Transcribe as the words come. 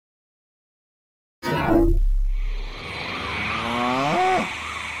And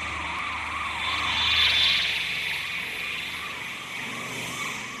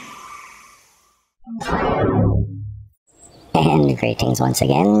greetings once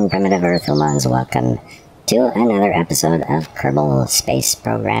again, primitive Earth humans. Welcome to another episode of Kerbal Space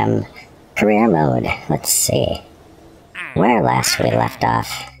Program Career Mode. Let's see where last we left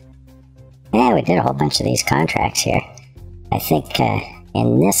off. Yeah, we did a whole bunch of these contracts here. I think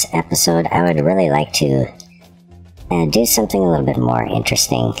in this episode I would really like to do something a little bit more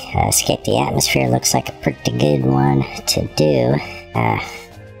interesting. Escape the atmosphere looks like a pretty good one to do.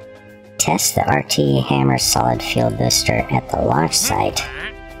 Test the RT Hammer solid fuel booster at the launch site.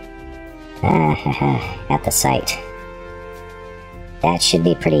 At the site. That should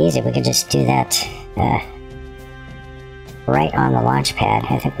be pretty easy. We could just do that right on the launch pad.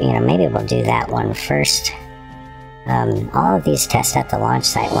 I think, maybe we'll do that one first. All of these tests at the launch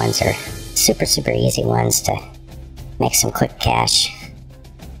site ones are super easy ones to make some quick cash.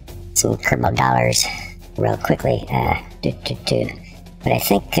 Some Kerbal dollars real quickly. But I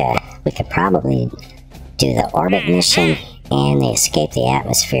think we could probably do the orbit mission and the escape the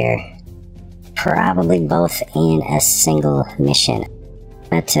atmosphere, probably both in a single mission.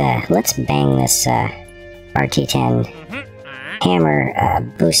 But let's bang this RT10 Hammer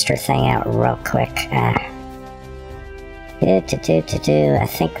booster thing out real quick. I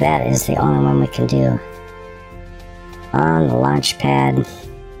think that is the only one we can do on the launch pad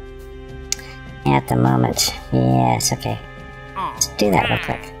at the moment. Yes, okay. Let's do that real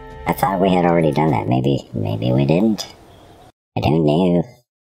quick. I thought we had already done that. Maybe we didn't. I don't know.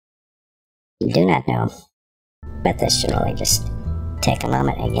 Do not know. But this should only just take a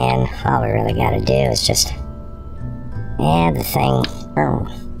moment again. All we really gotta do is just add the thing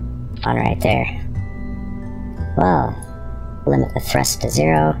on right there. Well, limit the thrust to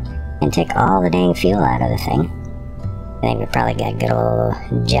 0 and take all the dang fuel out of the thing. I think we probably got good old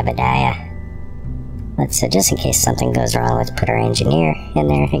Jebediah. Let's, just in case something goes wrong, let's put our engineer in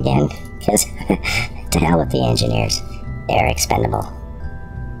there again, because to hell with the engineers. They're expendable.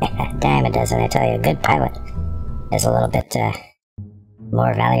 Damn it doesn't, I tell you, a good pilot is a little bit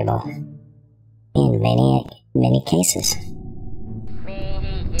more valuable in many cases.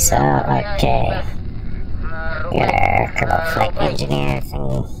 So, okay. Got our Kerbal flight engineer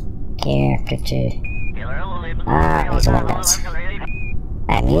thing here. These windows.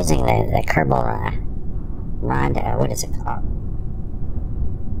 I'm using the Kerbal mod, what is it called?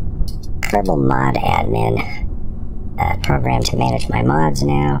 Kerbal Mod Admin program to manage my mods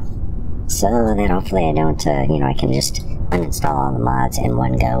now, so that hopefully I don't, I can just uninstall all the mods in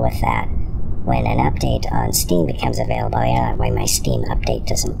one go with that when an update on Steam becomes available. That way my Steam update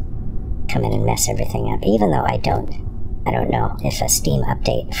doesn't come in and mess everything up, even though I don't know if a Steam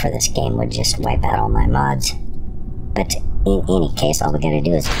update for this game would just wipe out all my mods. But in any case, all we gotta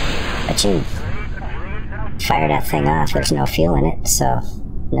do is fire that thing off. There's no fuel in it, so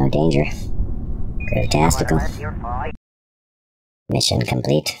no danger. Fantastical. Mission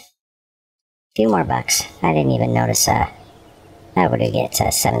complete. Few more bucks. I didn't even notice, how would we get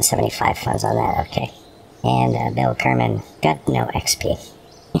 775 funds on that? Okay. And Bill Kerman got no XP.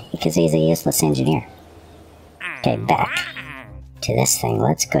 Because he's a useless engineer. Okay, back to this thing.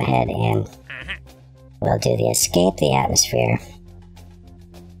 Let's go ahead and we'll do the escape the atmosphere.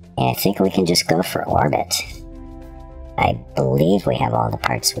 And I think we can just go for orbit. I believe we have all the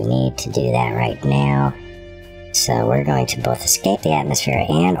parts we need to do that right now. So we're going to both escape the atmosphere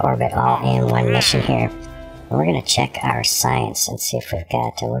and orbit all in one mission here. And we're going to check our science and see if we've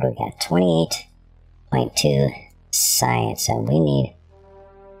got, what do we got? 28.2 science, and we need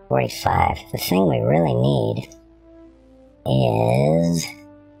 45. The thing we really need is,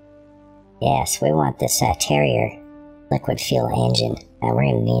 yes, we want this Terrier liquid fuel engine, and we're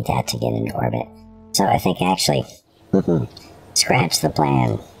going to need that to get into orbit. So I think actually, scratch the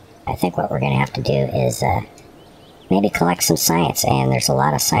plan. I think what we're going to have to do is maybe collect some science, and there's a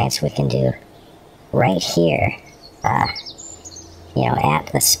lot of science we can do right here, at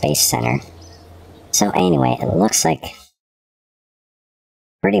the Space Center. So anyway, it looks like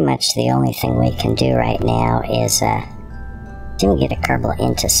pretty much the only thing we can do right now is didn't get a Kerbal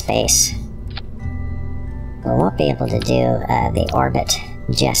into space. We won't be able to do the orbit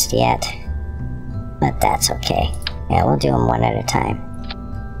just yet, but that's okay. Yeah, we'll do them one at a time.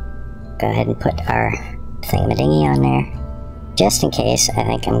 Go ahead and put our thingamadingy on there. Just in case, I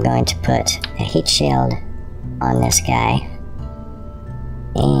think I'm going to put a heat shield on this guy.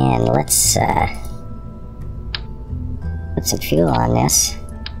 And let's put some fuel on this.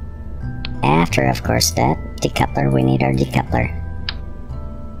 After, of course, that decoupler, we need our decoupler.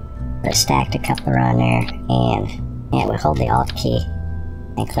 I stacked a coupler on there, and we hold the Alt key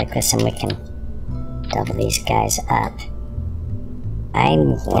and click this, and we can double these guys up. I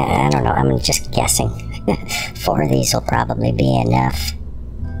don't know, I'm just guessing. 4 of these will probably be enough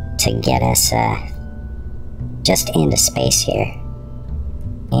to get us just into space here.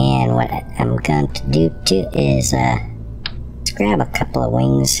 And what I'm going to do too is let's grab a couple of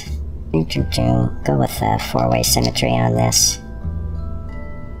wings. Go with 4-way symmetry on this,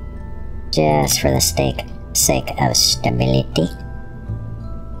 just for the sake of stability.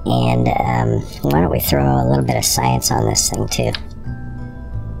 And why don't we throw a little bit of science on this thing too?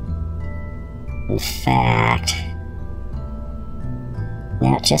 In fact,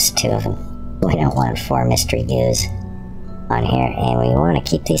 not just 2 of them. We don't want 4 mystery goos on here, and we want to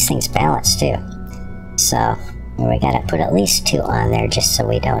keep these things balanced too. So we gotta put at least 2 on there, just so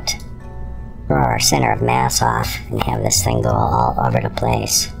we don't throw our center of mass off and have this thing go all over the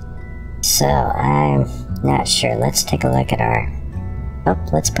place. So I'm not sure. Let's take a look at our... Oh,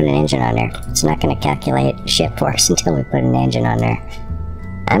 let's put an engine on there. It's not going to calculate ship force until we put an engine on there.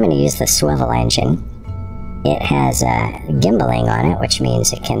 I'm going to use the swivel engine. It has gimbaling on it, which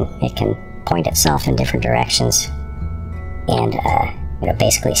means it can point itself in different directions and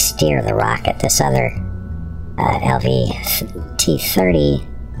basically steer the rocket. This other LVT-30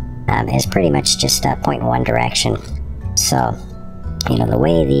 is pretty much just point in one direction. So, the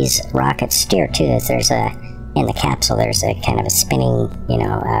way these rockets steer too is there's in the capsule there's a kind of a spinning,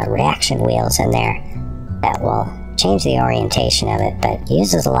 reaction wheels in there that will change the orientation of it, but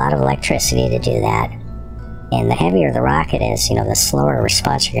uses a lot of electricity to do that. And the heavier the rocket is, the slower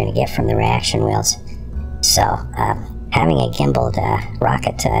response you're going to get from the reaction wheels. So, having a gimbaled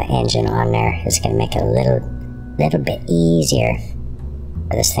rocket engine on there is going to make it a little bit easier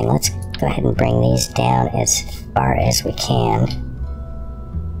for this thing. Let's go ahead and bring these down as far as we can.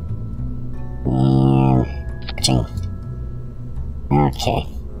 And okay.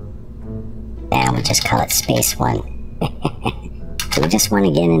 Now we'll just call it Space 1. We just want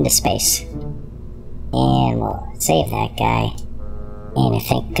to get into space. And we'll save that guy. And I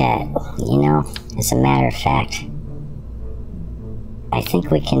think, as a matter of fact, I think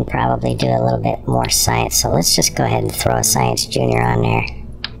we can probably do a little bit more science. So let's just go ahead and throw a Science Junior on there.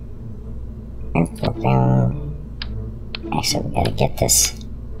 Actually, we gotta get this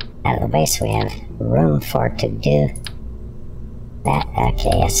out of the way so we have room for it to do that.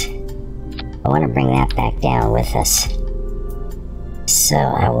 Okay, yes. I want to bring that back down with us. So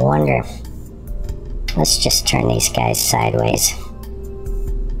I wonder, let's just turn these guys sideways.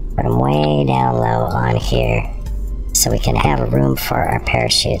 Put them way down low on here so we can have room for our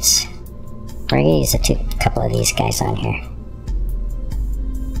parachutes. We're going to use a couple of these guys on here.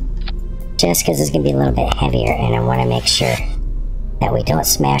 Just because it's going to be a little bit heavier, and I want to make sure that we don't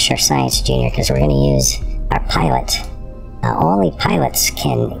smash our Science Junior, because we're going to use our pilot. Only pilots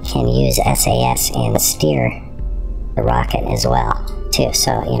can use SAS and steer the rocket as well, too.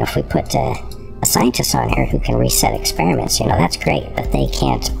 So, if we put a scientist on here who can reset experiments, that's great, but they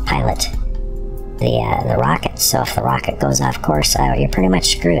can't pilot the rocket. So if the rocket goes off course, you're pretty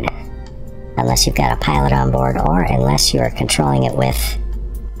much screwed. Unless you've got a pilot on board, or unless you are controlling it with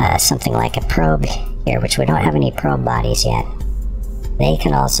something like a probe here, which we don't have any probe bodies yet. They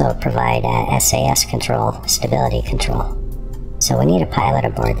can also provide SAS control, stability control. So we need a pilot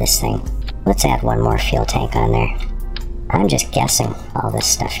aboard this thing. Let's add 1 more fuel tank on there. I'm just guessing all this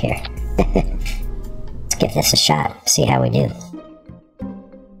stuff here. Let's give this a shot, see how we do.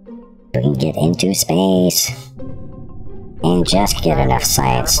 We can get into space and just get enough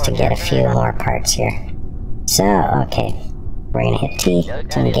science to get a few more parts here. So, okay, we're gonna hit T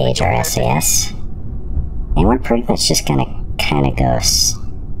to engage our SAS, and we're pretty much just gonna kind of go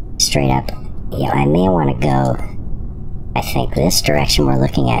straight up. I may want to go, I think this direction we're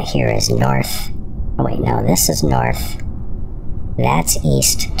looking at here is north. Oh wait, no, this is north. That's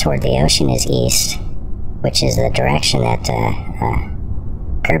east. Toward the ocean is east, which is the direction that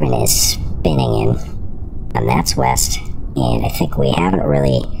Kerbal is spinning in. And that's west. And I think we haven't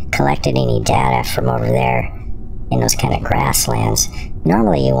really collected any data from over there in those kind of grasslands.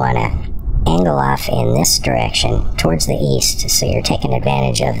 Normally you want to angle off in this direction towards the east, so you're taking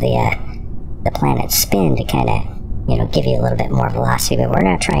advantage of the planet's spin to kind of, give you a little bit more velocity. But we're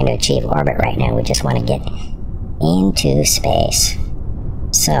not trying to achieve orbit right now. We just want to get into space.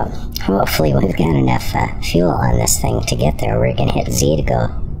 So hopefully we've got enough fuel on this thing to get there. We're gonna hit Z to go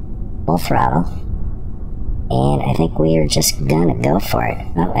full throttle, and I think we are just gonna go for it.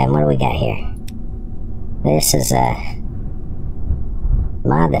 Oh, and what do we got here? This is a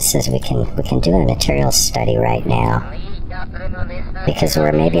mod that says we can do a materials study right now. because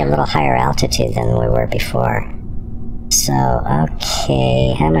we're maybe a little higher altitude than we were before. So,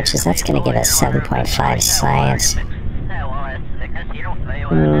 okay, how much is that's going to give us? 7.5 science.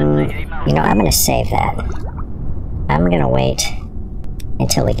 You know, I'm going to save that. I'm going to wait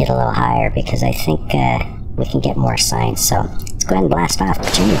until we get a little higher, because I think we can get more science. So, let's go ahead and blast off.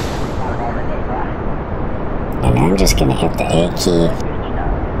 Gee. And I'm just going to hit the A key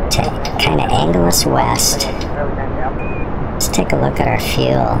to kind of angle us west. Let's take a look at our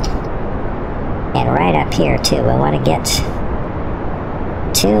fuel. And right up here, too, we want to get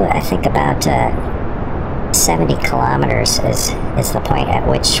to, I think, about 70 kilometers is the point at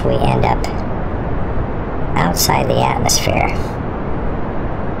which we end up outside the atmosphere.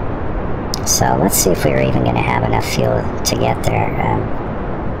 So let's see if we're even going to have enough fuel to get there.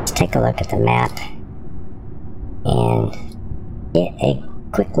 Let's take a look at the map and get a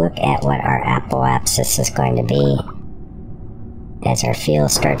quick look at what our apoapsis is going to be. As our fuel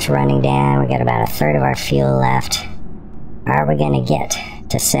starts running down, we got about a third of our fuel left. Are we going to get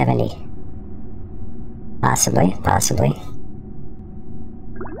to 70? Possibly, possibly.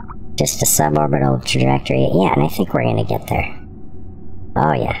 Just a suborbital trajectory. Yeah, and I think we're going to get there.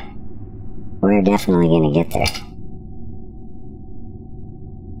 Oh yeah. We're definitely going to get there.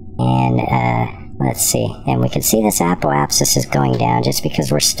 And, let's see. And we can see this apoapsis is going down just because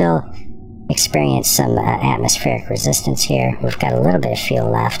we're still experiencing some atmospheric resistance here. We've got a little bit of fuel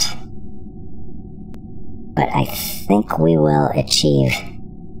left. But I think we will achieve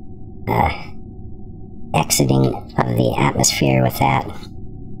exiting of the atmosphere with that.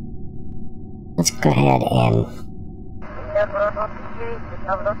 Let's go ahead and...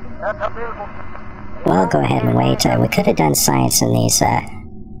 Well, go ahead and wait. We could have done science in these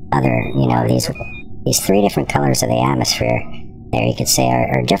other, you know, these three different colors of the atmosphere. There, you could say,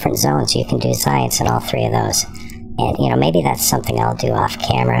 are different zones. You can do science in all three of those. And, you know, maybe that's something I'll do off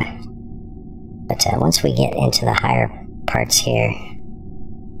camera. But once we get into the higher parts here,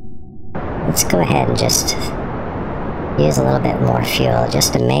 let's go ahead and just use a little bit more fuel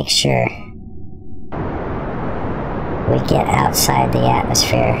just to make sure we get outside the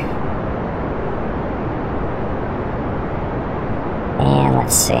atmosphere. And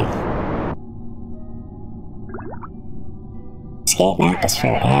let's see. Escape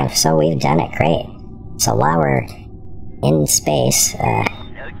atmosphere, and so we've done it. Great. So while we're in space,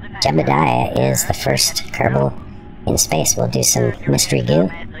 Jebediah is the first Kerbal in space. We'll do some mystery goo.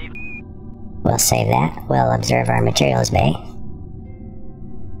 We'll save that. We'll observe our materials bay.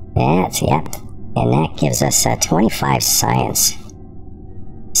 That's, yep. And that gives us 25 science.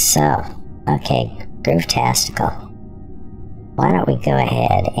 So, okay, Groove-tastical. Why don't we go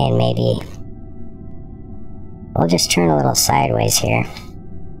ahead and maybe... We'll just turn a little sideways here.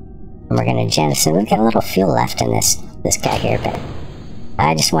 And we're going to jettison. We've got a little fuel left in this guy here, but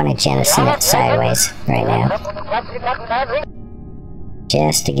I just want to jettison it sideways right now.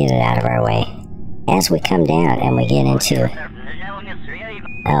 Just to get it out of our way. As we come down and we get into...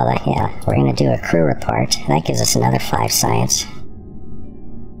 Oh, yeah, we're going to do a crew report. That gives us another 5 science.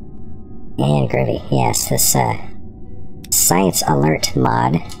 And groovy. Yes, this Science Alert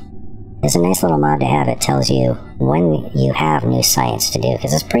mod is a nice little mod to have. It tells you when you have new science to do,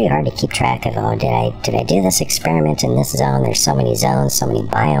 because it's pretty hard to keep track of, oh, did I do this experiment in this zone? There's so many zones, so many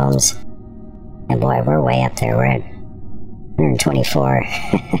biomes. And boy, we're way up there. We're at 124.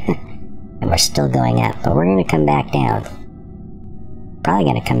 And we're still going up, but we're going to come back down. Probably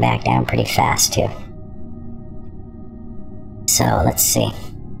going to come back down pretty fast, too. So, let's see.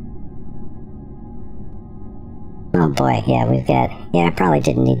 Oh boy, yeah, we've got... Yeah, I probably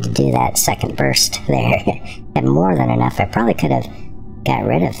didn't need to do that second burst there. Had more than enough. I probably could have got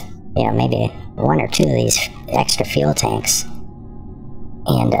rid of, you know, maybe 1 or 2 of these extra fuel tanks.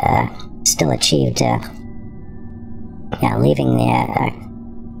 And, still achieved, leaving the,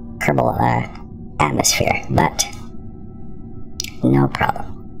 Kerbal, atmosphere. But... no problem.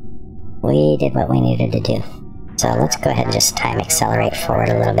 We did what we needed to do. So let's go ahead and just time accelerate forward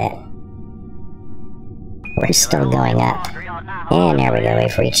a little bit. We're still going up. And there we go,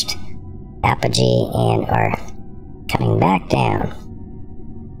 we've reached apogee and are coming back down.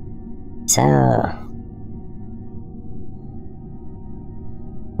 So...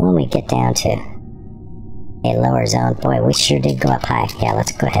 when we get down to a lower zone, boy, we sure did go up high. Yeah,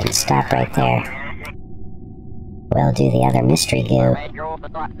 let's go ahead and stop right there. We'll do the other mystery goo.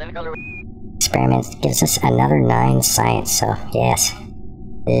 Experiment gives us another 9 science, so yes.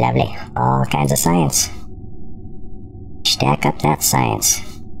 Lovely. All kinds of science. Stack up that science.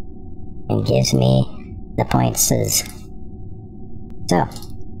 And gives me the points. So,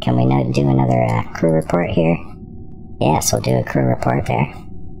 can we now do another crew report here? Yes, we'll do a crew report there.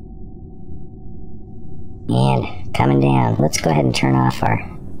 And coming down, let's go ahead and turn off our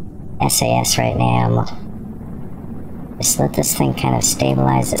SAS right now. And we'll just let this thing kind of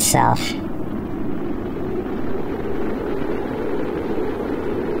stabilize itself.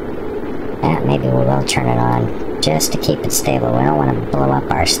 Maybe we will turn it on just to keep it stable. We don't want to blow up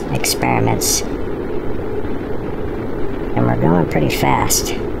our experiments. And we're going pretty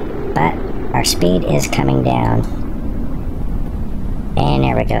fast, but our speed is coming down. And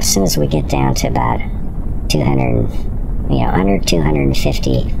there we go. As soon as we get down to about 200, under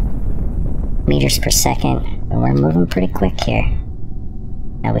 250 meters per second, and we're moving pretty quick here.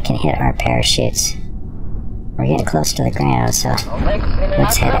 Now we can hit our parachutes. We're getting close to the ground, so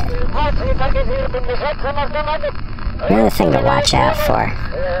let's hit it. Another thing to watch out for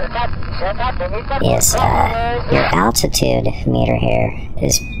is your altitude meter here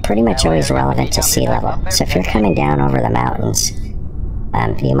is pretty much always relevant to sea level. So if you're coming down over the mountains,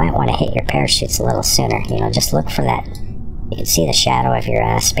 you might want to hit your parachutes a little sooner. Just look for that. You can see the shadow of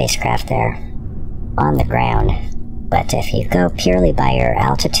your spacecraft there on the ground. But if you go purely by your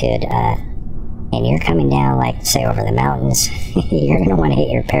altitude, and you're coming down, like, say, over the mountains, you're going to want to hit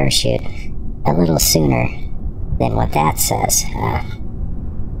your parachute a little sooner than what that says,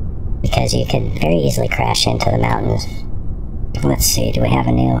 because you could very easily crash into the mountains. Let's see, do we have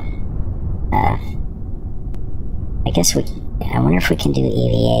a new, I wonder if we can do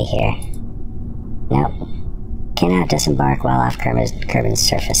EVA here. Nope. Cannot disembark while off Kerbin's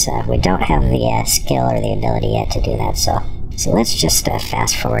surface. We don't have the skill or the ability yet to do that, so let's just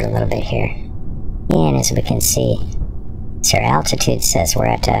fast forward a little bit here. And as we can see, so our altitude says we're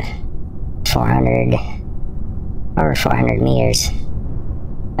at over 400 meters.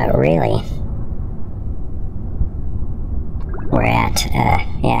 But really, we're at,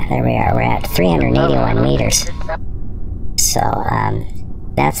 yeah, there we are, we're at 381 meters. So,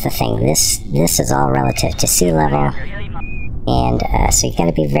 that's the thing. This is all relative to sea level. And so you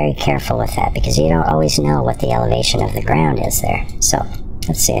gotta be very careful with that, because you don't always know what the elevation of the ground is there. So,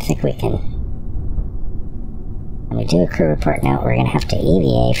 let's see, I think we can... When we do a crew report now, we're going to have to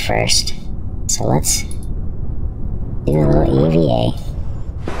EVA first. So let's do a little EVA.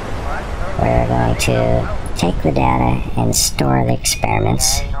 We're going to take the data and store the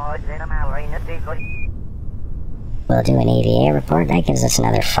experiments. We'll do an EVA report. That gives us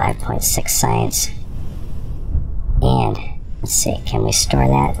another 5.6 science. And let's see, can we store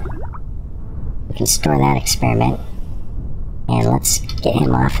that? We can store that experiment. And let's get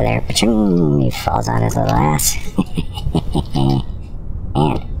him off of there. He falls on his little ass.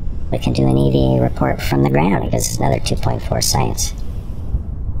 And we can do an EVA report from the ground. It gives us another 2.4 science.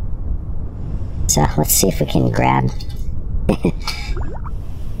 So let's see if we can grab...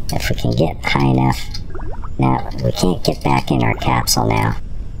 if we can get high enough. Now, we can't get back in our capsule now.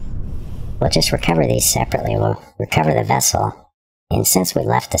 We'll just recover these separately. We'll recover the vessel. And since we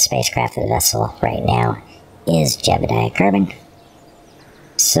left the spacecraft, the vessel right now is Jebediah Kerbin.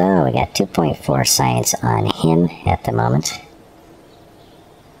 So we got 2.4 science on him at the moment.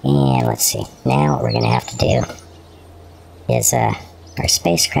 And let's see, now what we're going to have to do is, our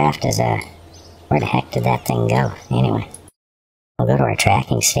spacecraft is, where the heck did that thing go? Anyway, we'll go to our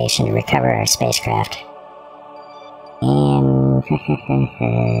tracking station to recover our spacecraft. And,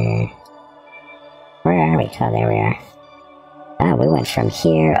 where are we? Oh, there we are. Oh, we went from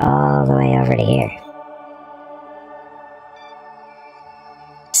here all the way over to here.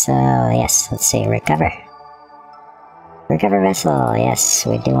 So, yes, let's see, recover. Recover vessel, yes,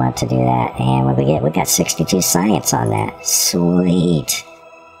 we do want to do that. And what we get? We got 62 science on that. Sweet.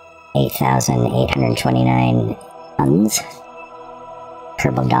 8,829 tons.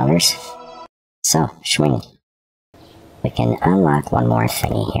 Kerbal dollars. So, swing. We can unlock one more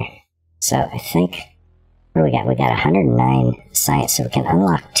thingy here. So, I think, what do we got? We got 109 science, so we can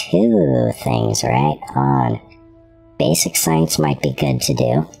unlock 2 things, right? On basic science might be good to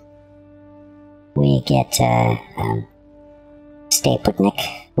do. We get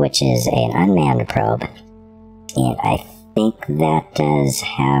Sputnik, which is an unmanned probe, and I think that does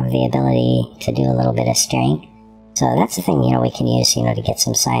have the ability to do a little bit of steering. So that's the thing, we can use, to get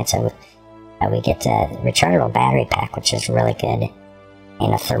some science. We get a rechargeable battery pack, which is really good,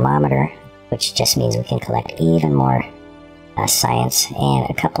 and a thermometer, which just means we can collect even more science, and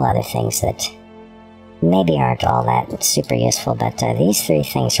a couple other things that maybe aren't all that super useful, but these 3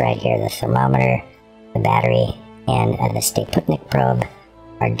 things right here, the thermometer, the battery, and the Sputnik probe,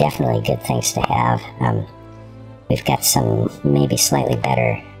 are definitely good things to have. We've got some maybe slightly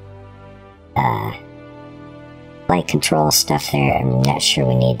better flight control stuff there. I'm not sure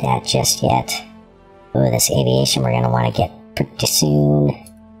we need that just yet. Oh, this aviation we're going to want to get pretty soon.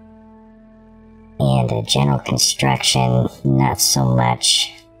 And general construction, not so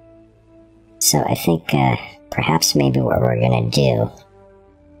much. So I think perhaps maybe what we're going to do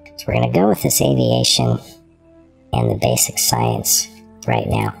is we're going to go with this aviation and the basic science right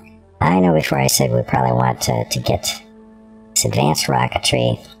now. I know before I said we probably want to get this advanced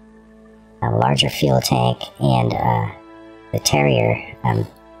rocketry, a larger fuel tank, and the Terrier,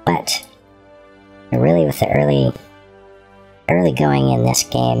 but really with the early going in this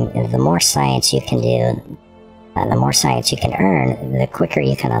game, the more science you can do, the more science you can earn, the quicker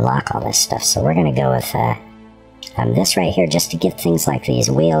you can unlock all this stuff. So we're going to go with this right here just to get things like these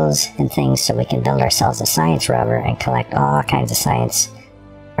wheels and things so we can build ourselves a science rover and collect all kinds of science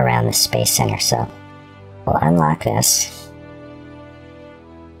around the Space Center. So we'll unlock this.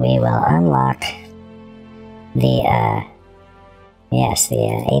 We will unlock the,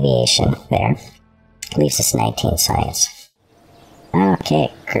 the aviation there. Leaves us 19 science. Okay,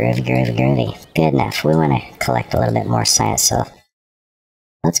 groovy. Good enough. We want to collect a little bit more science, so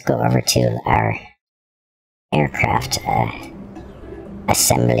let's go over to our aircraft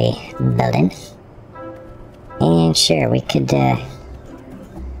assembly building. And sure, we could,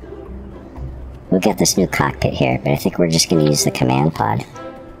 we've got this new cockpit here, but I think we're just going to use the command pod.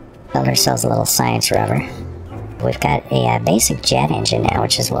 Build ourselves a little science rover. We've got a basic jet engine now,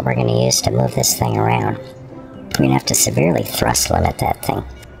 which is what we're going to use to move this thing around. We're going to have to severely thrust limit that thing.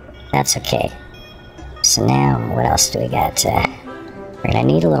 That's okay. So now, what else do we got? We're going to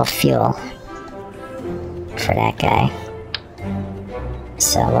need a little fuel for that guy.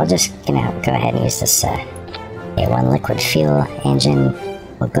 So we're just going to go ahead and use this A1 liquid fuel engine.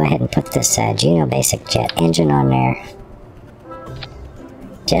 We'll go ahead and put this Juno basic jet engine on there.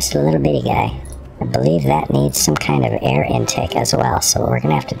 Just a little bitty guy. I believe that needs some kind of air intake as well, so what we're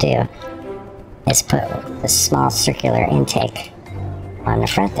going to have to do is put the small circular intake on the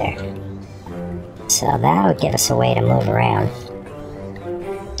front there. So that'll give us a way to move around,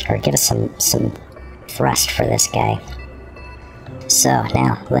 or give us some thrust for this guy. So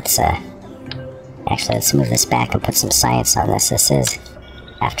now let's let's move this back and put some science on this. This is,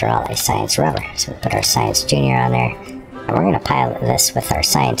 after all, a science rover. So we put our Science Junior on there, and we're going to pilot this with our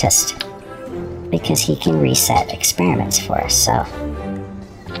scientist, because he can reset experiments for us. So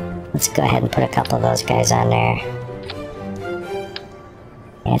let's go ahead and put a couple of those guys on there.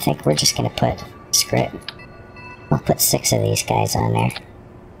 And I think we're just going to put, screw it, we'll put 6 of these guys on there,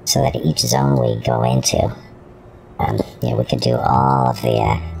 so that each zone we go into, we could do all of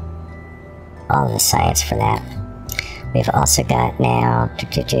the science for that. We've also got now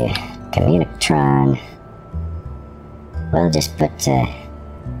Communicatron. We'll just put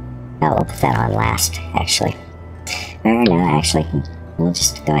we'll put that on last, actually. Or no, actually, we'll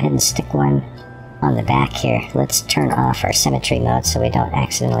just go ahead and stick one on the back here. Let's turn off our symmetry mode so we don't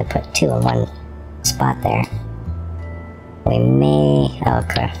accidentally put 2 in one spot there. We may,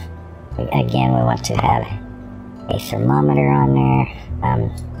 okay. Again, we want to have a thermometer on there.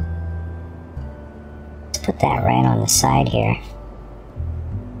 Let's put that right on the side here.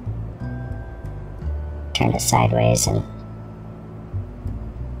 Turn it sideways and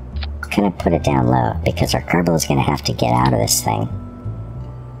kind of put it down low, because our Kerbal is going to have to get out of this thing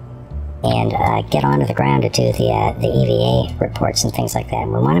and get onto the ground to do the EVA reports and things like that.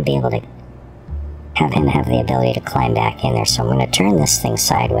 And we want to be able to have him have the ability to climb back in there. So I'm going to turn this thing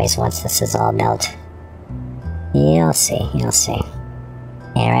sideways once this is all built. You'll see.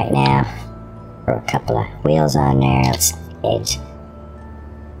 And right now, throw a couple of wheels on there. Let's engage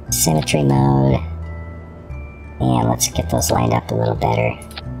symmetry mode, and let's get those lined up a little better.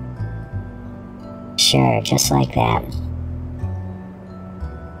 Sure, just like that.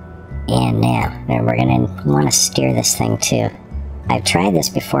 And now, we're going to want to steer this thing too. I've tried this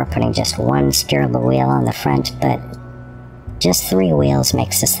before, putting just one steerable wheel on the front, but just 3 wheels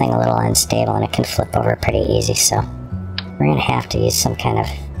makes this thing a little unstable and it can flip over pretty easy, so we're going to have to use some kind of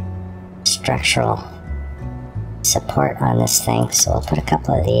structural support on this thing. So we'll put a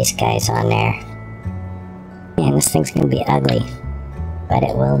couple of these guys on there. And this thing's going to be ugly, but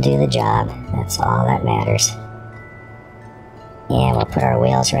it will do the job. That's all that matters. And we'll put our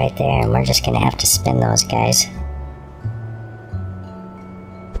wheels right there, and we're just going to have to spin those guys.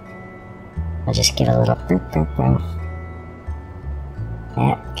 We'll just give it a little burp.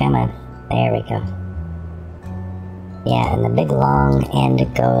 Yeah, come on. There we go. Yeah, and the big long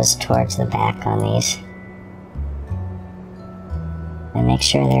end goes towards the back on these. And make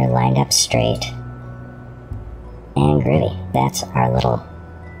sure they're lined up straight. And groovy. That's our little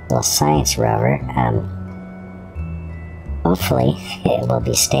science rover. Hopefully it will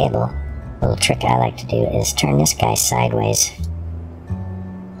be stable. little trick I like to do is turn this guy sideways.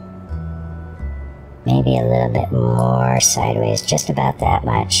 Maybe a little bit more sideways, just about that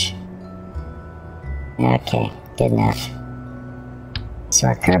much. Okay, good enough. So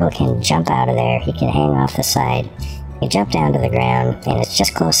our Kerbal can jump out of there, he can hang off the side, he can jump down to the ground, and it's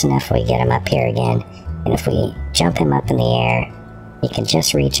just close enough we get him up here again. And if we jump him up in the air, he can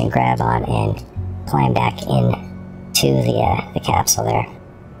just reach and grab on and climb back in to the capsule there.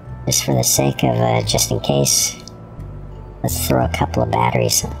 Just for the sake of, just in case, let's throw a couple of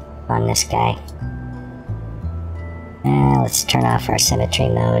batteries on this guy. Let's turn off our symmetry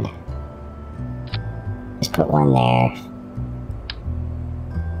mode. Just put one there.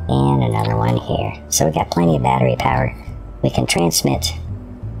 And another one here. So we got plenty of battery power. We can transmit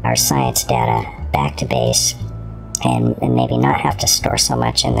our science data back to base and maybe not have to store so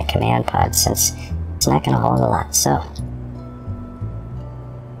much in the command pod since it's not going to hold a lot. So,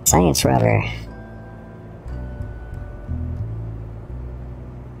 Science Rover.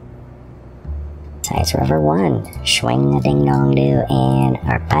 Science Rover 1. Swing a ding dong do. And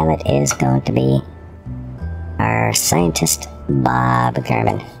our pilot is going to be our scientist Bob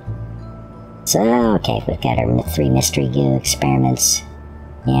Gurman. So, okay, we've got our 3 mystery goo experiments.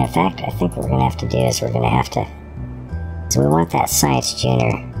 Yeah, in fact, I think what we're going to have to do is we're going to have to... So we want that Science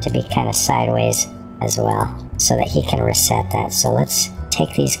Junior to be kind of sideways as well, so that he can reset that. So let's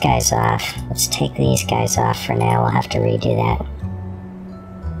take these guys off. Let's take these guys off for now. We'll have to redo that.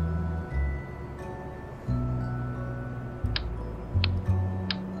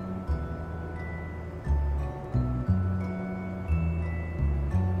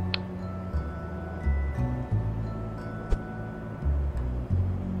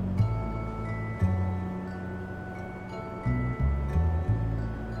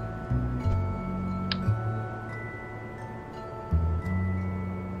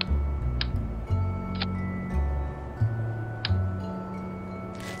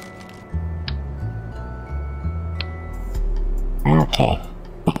 Okay.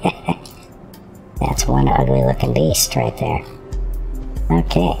 That's one ugly looking beast right there.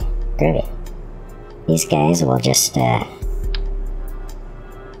 Okay, groovy. These guys will just, I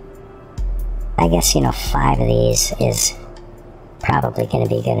guess, you know, 5 of these is probably going to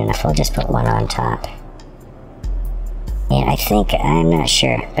be good enough. We'll just put one on top. And I think, I'm not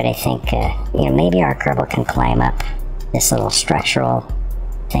sure, but I think, you know, maybe our Kerbal can climb up this little structural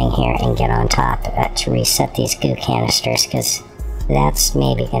thing here and get on top to reset these goo canisters, because that's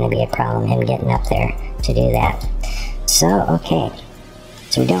maybe going to be a problem, him getting up there to do that. So, okay.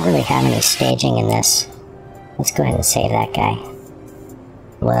 So we don't really have any staging in this. Let's go ahead and save that guy.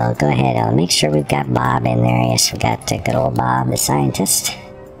 Well, go ahead, I'll make sure we've got Bob in there. Yes, we got good old Bob, the scientist.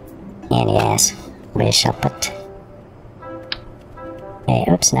 And yes, we shall put... Hey,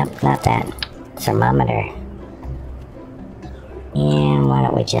 oops, nope, not that. Thermometer. And why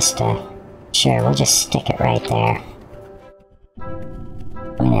don't we just, sure, we'll just stick it right there.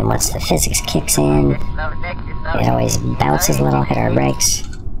 And then once the physics kicks in, it always bounces a little, hit our brakes.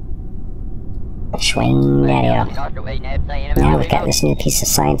 Swing daddy-o. Now we've got this new piece of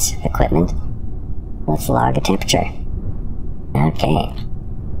science equipment. Let's log a temperature. Okay.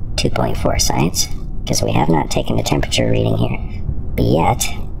 2.4 science, because we have not taken a temperature reading here yet.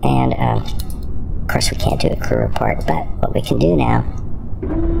 And, of course we can't do a crew report, but what we can do now,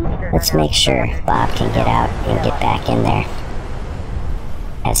 let's make sure Bob can get out and get back in there.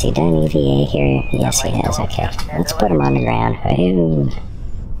 Has he done EVA here? Yes, he has. Okay, let's put him on the ground. Ooh.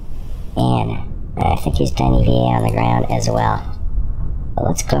 And I think he's done EVA on the ground as well. But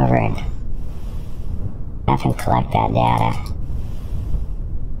let's go over and have him collect that data.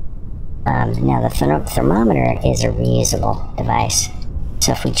 Now the thermometer is a reusable device.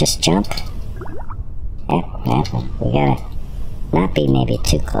 So if we just jump, we gotta not be maybe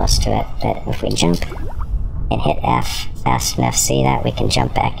too close to it, but if we jump and hit F fast enough, see that, we can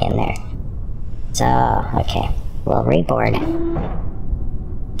jump back in there. So, okay, we'll reboard.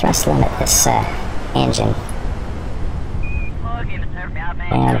 Thrust limit this engine.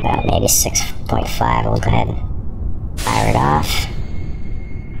 And about maybe 6.5, we'll go ahead and fire it off.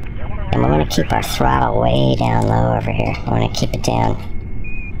 And we're going to keep our throttle way down low over here. I want to keep it down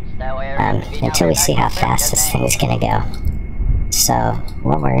until we see how fast this thing is going to go. So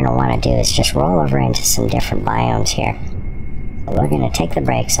what we're going to want to do is just roll over into some different biomes here. So we're going to take the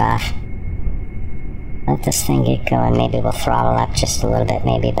brakes off. Let this thing get going. Maybe we'll throttle up just a little bit,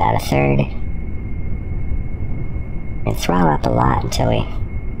 maybe about 1/3. And throttle up a lot until we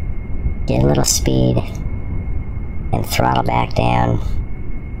get a little speed. And throttle back down.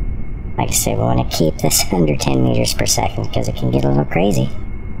 Like I said, we want to keep this under 10 meters per second because it can get a little crazy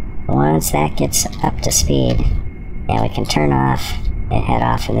Once that gets up to speed, now we can turn off and head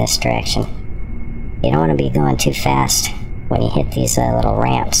off in this direction. You don't want to be going too fast when you hit these little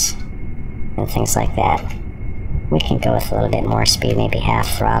ramps and things like that. We can go with a little bit more speed, maybe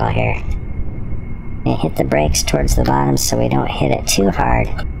half throttle here. And hit the brakes towards the bottom so we don't hit it too hard.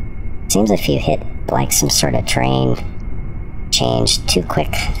 Seems if you hit like some sort of terrain change too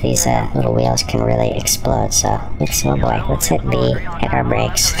quick, these little wheels can really explode. So let's, oh boy, let's hit B, hit our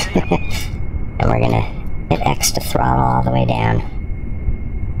brakes. And we're gonna hit X to throttle all the way down.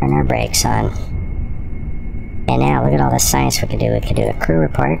 Turn our brakes on. And now look at all the science we could do. We could do a crew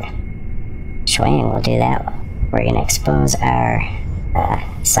report. Swing, we'll do that. We're gonna expose our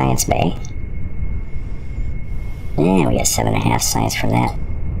science bay. And we get 7.5 science from that.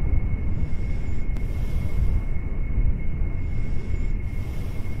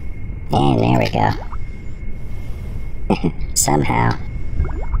 And there we go. Somehow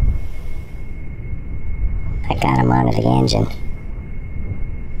I got him onto the engine.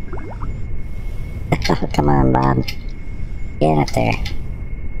 Oh, come on, Bob. Get up there.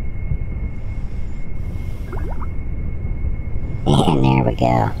 And there we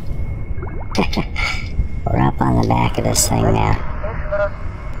go. We're up on the back of this thing now.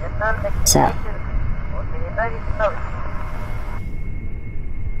 So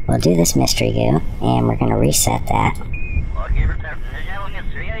we'll do this mystery goo, and we're going to reset that.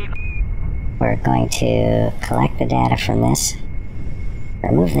 We're going to collect the data from this,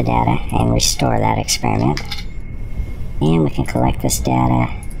 remove the data, and restore that experiment. And we can collect this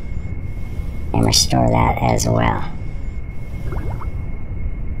data and restore that as well.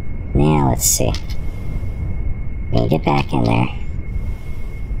 Now let's see. We can get back in there.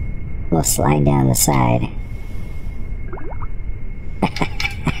 We'll slide down the side.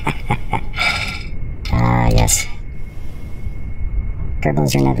 Ah, yes.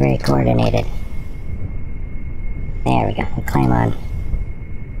 Kerbals are not very coordinated. There we go. We'll climb on.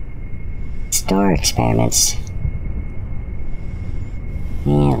 Store experiments.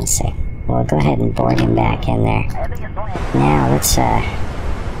 Yeah, let's see. We'll go ahead and board him back in there. Now let's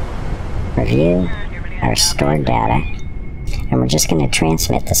review our stored data. And we're just going to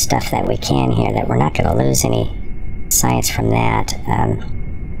transmit the stuff that we can here, that we're not going to lose any science from that.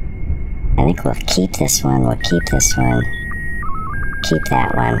 I think we'll keep this one, we'll keep this one, keep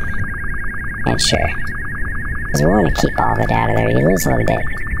that one, and sure. Because we want to keep all the data there. You lose a little bit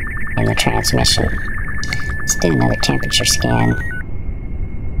in the transmission. Let's do another temperature scan.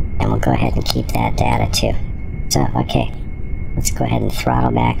 And we'll go ahead and keep that data too. So, okay. Let's go ahead and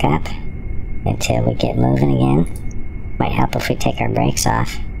throttle back up until we get moving again. Might help if we take our brakes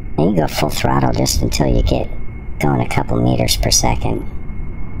off. And you go full throttle just until you get going a couple meters per second.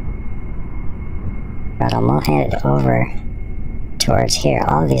 Throttle, we'll head over towards here.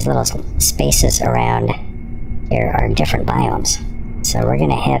 All of these little spaces around here are different biomes. So we're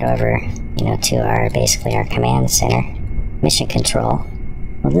gonna head over, you know, to our, basically our command center, mission control.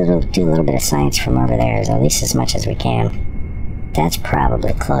 We'll do a little bit of science from over there, at least as much as we can. That's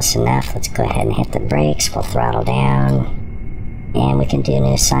probably close enough. Let's go ahead and hit the brakes. We'll throttle down, and we can do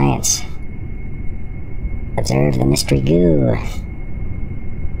new science. Observe the mystery goo.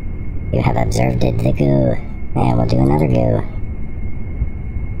 You have observed the goo. And we'll do another goo.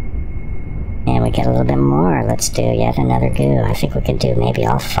 And we get a little bit more. Let's do yet another goo. I think we could do maybe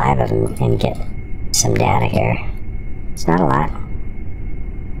all 5 of them and get some data here. It's not a lot,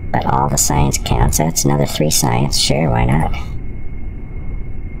 but all the science counts. That's another 3 science. Sure, why not?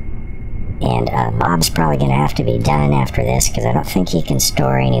 And Bob's probably going to have to be done after this, because I don't think he can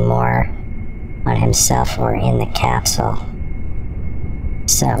store any more on himself or in the capsule.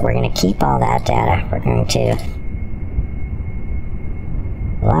 So we're going to keep all that data. We're going to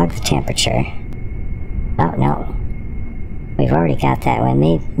log the temperature. Oh, no. We've already got that one.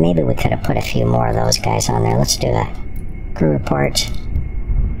 Maybe we could have put a few more of those guys on there. Let's do a crew report.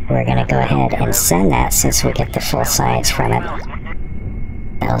 We're going to go ahead and send that since we get the full science from it.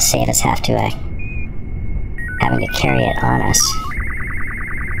 That'll save us having to carry it on us.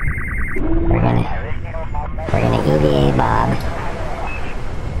 We're gonna EVA Bob.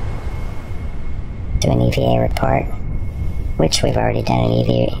 Do an EVA report, which we've already done an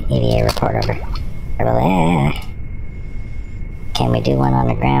EVA report over. Can we do one on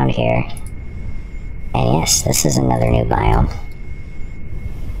the ground here? And yes, this is another new biome.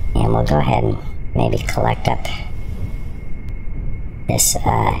 And we'll go ahead and maybe collect up this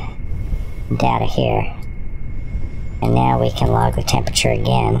data here. And now we can log the temperature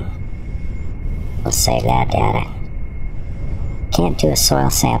again. We'll save that data. Can't do a soil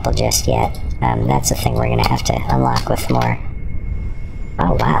sample just yet. That's a thing we're gonna have to unlock with more.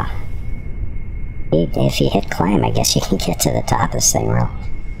 Oh wow, If you hit climb, I guess you can get to the top of this thing real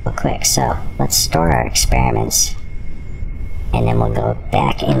quick. So let's store our experiments, and then we'll go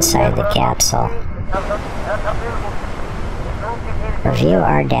back inside the capsule. Review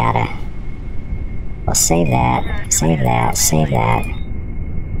our data. We'll save that, save that, save that.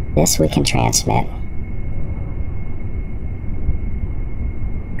 This we can transmit.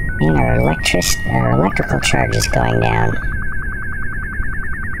 And our electrical charge is going down.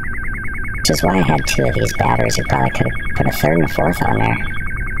 Which is why I had 2 of these batteries. We probably could have put a 3rd and a 4th on there.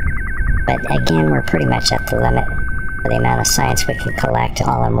 But again, we're pretty much at the limit for the amount of science we can collect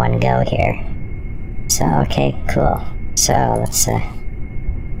all in one go here. So, okay, cool. So, let's,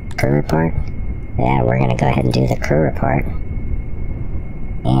 crew report? Yeah, we're gonna go ahead and do the crew report.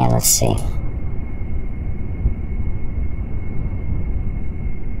 And let's see.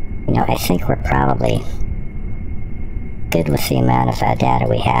 You know, I think we're probably good with the amount of data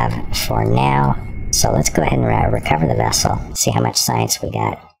we have for now. So let's go ahead and recover the vessel, see how much science we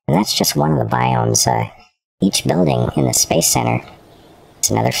got. And that's just one of the biomes. Each building in the Space Center is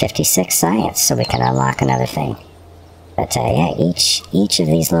another 56 science, so we can unlock another thing. But yeah, each of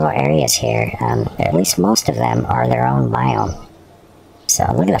these little areas here, or at least most of them, are their own biome. So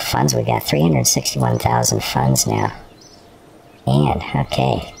look at the funds we got, 361,000 funds now. And,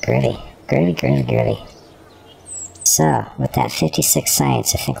 okay, groovy, groovy, groovy, groovy. So, with that 56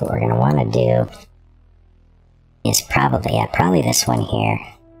 science, I think what we're going to want to do is probably this one here.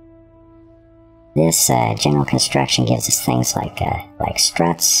 This general construction gives us things like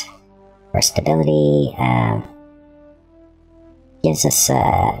struts or stability, gives us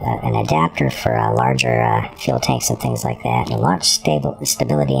an adapter for larger fuel tanks and things like that, and a launch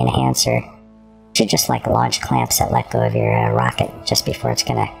stability enhancer, which are just like launch clamps that let go of your rocket just before it's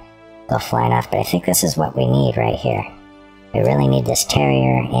going to go flying off. But I think this is what we need right here. We really need this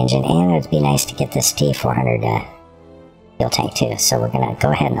Terrier engine, and it would be nice to get this T400 fuel tank too. So we're going to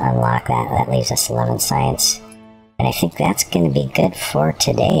go ahead and unlock that. That leaves us 11 science. And I think that's going to be good for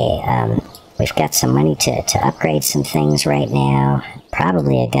today. We've got some money to upgrade some things right now.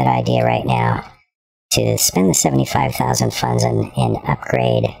 Probably a good idea right now to spend the 75,000 funds and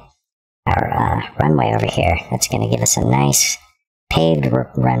upgrade our runway over here. That's going to give us a nice paved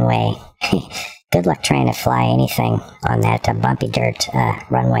runway. Good luck trying to fly anything on that bumpy dirt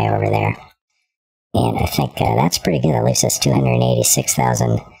runway over there. And I think that's pretty good. That leaves us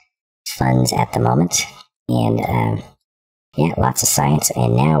 286,000 funds at the moment. And yeah, lots of science.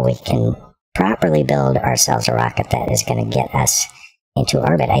 And now we can properly build ourselves a rocket that is going to get us into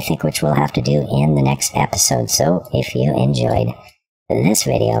orbit, I think, which we'll have to do in the next episode. So if you enjoyed this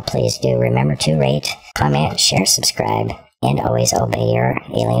video, please do remember to rate, comment, share, subscribe, and always obey your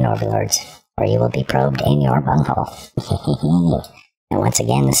alien overlords, or you will be probed in your bunghole. And once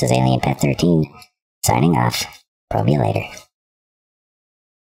again, this is AlienPet13, signing off. Probe you later.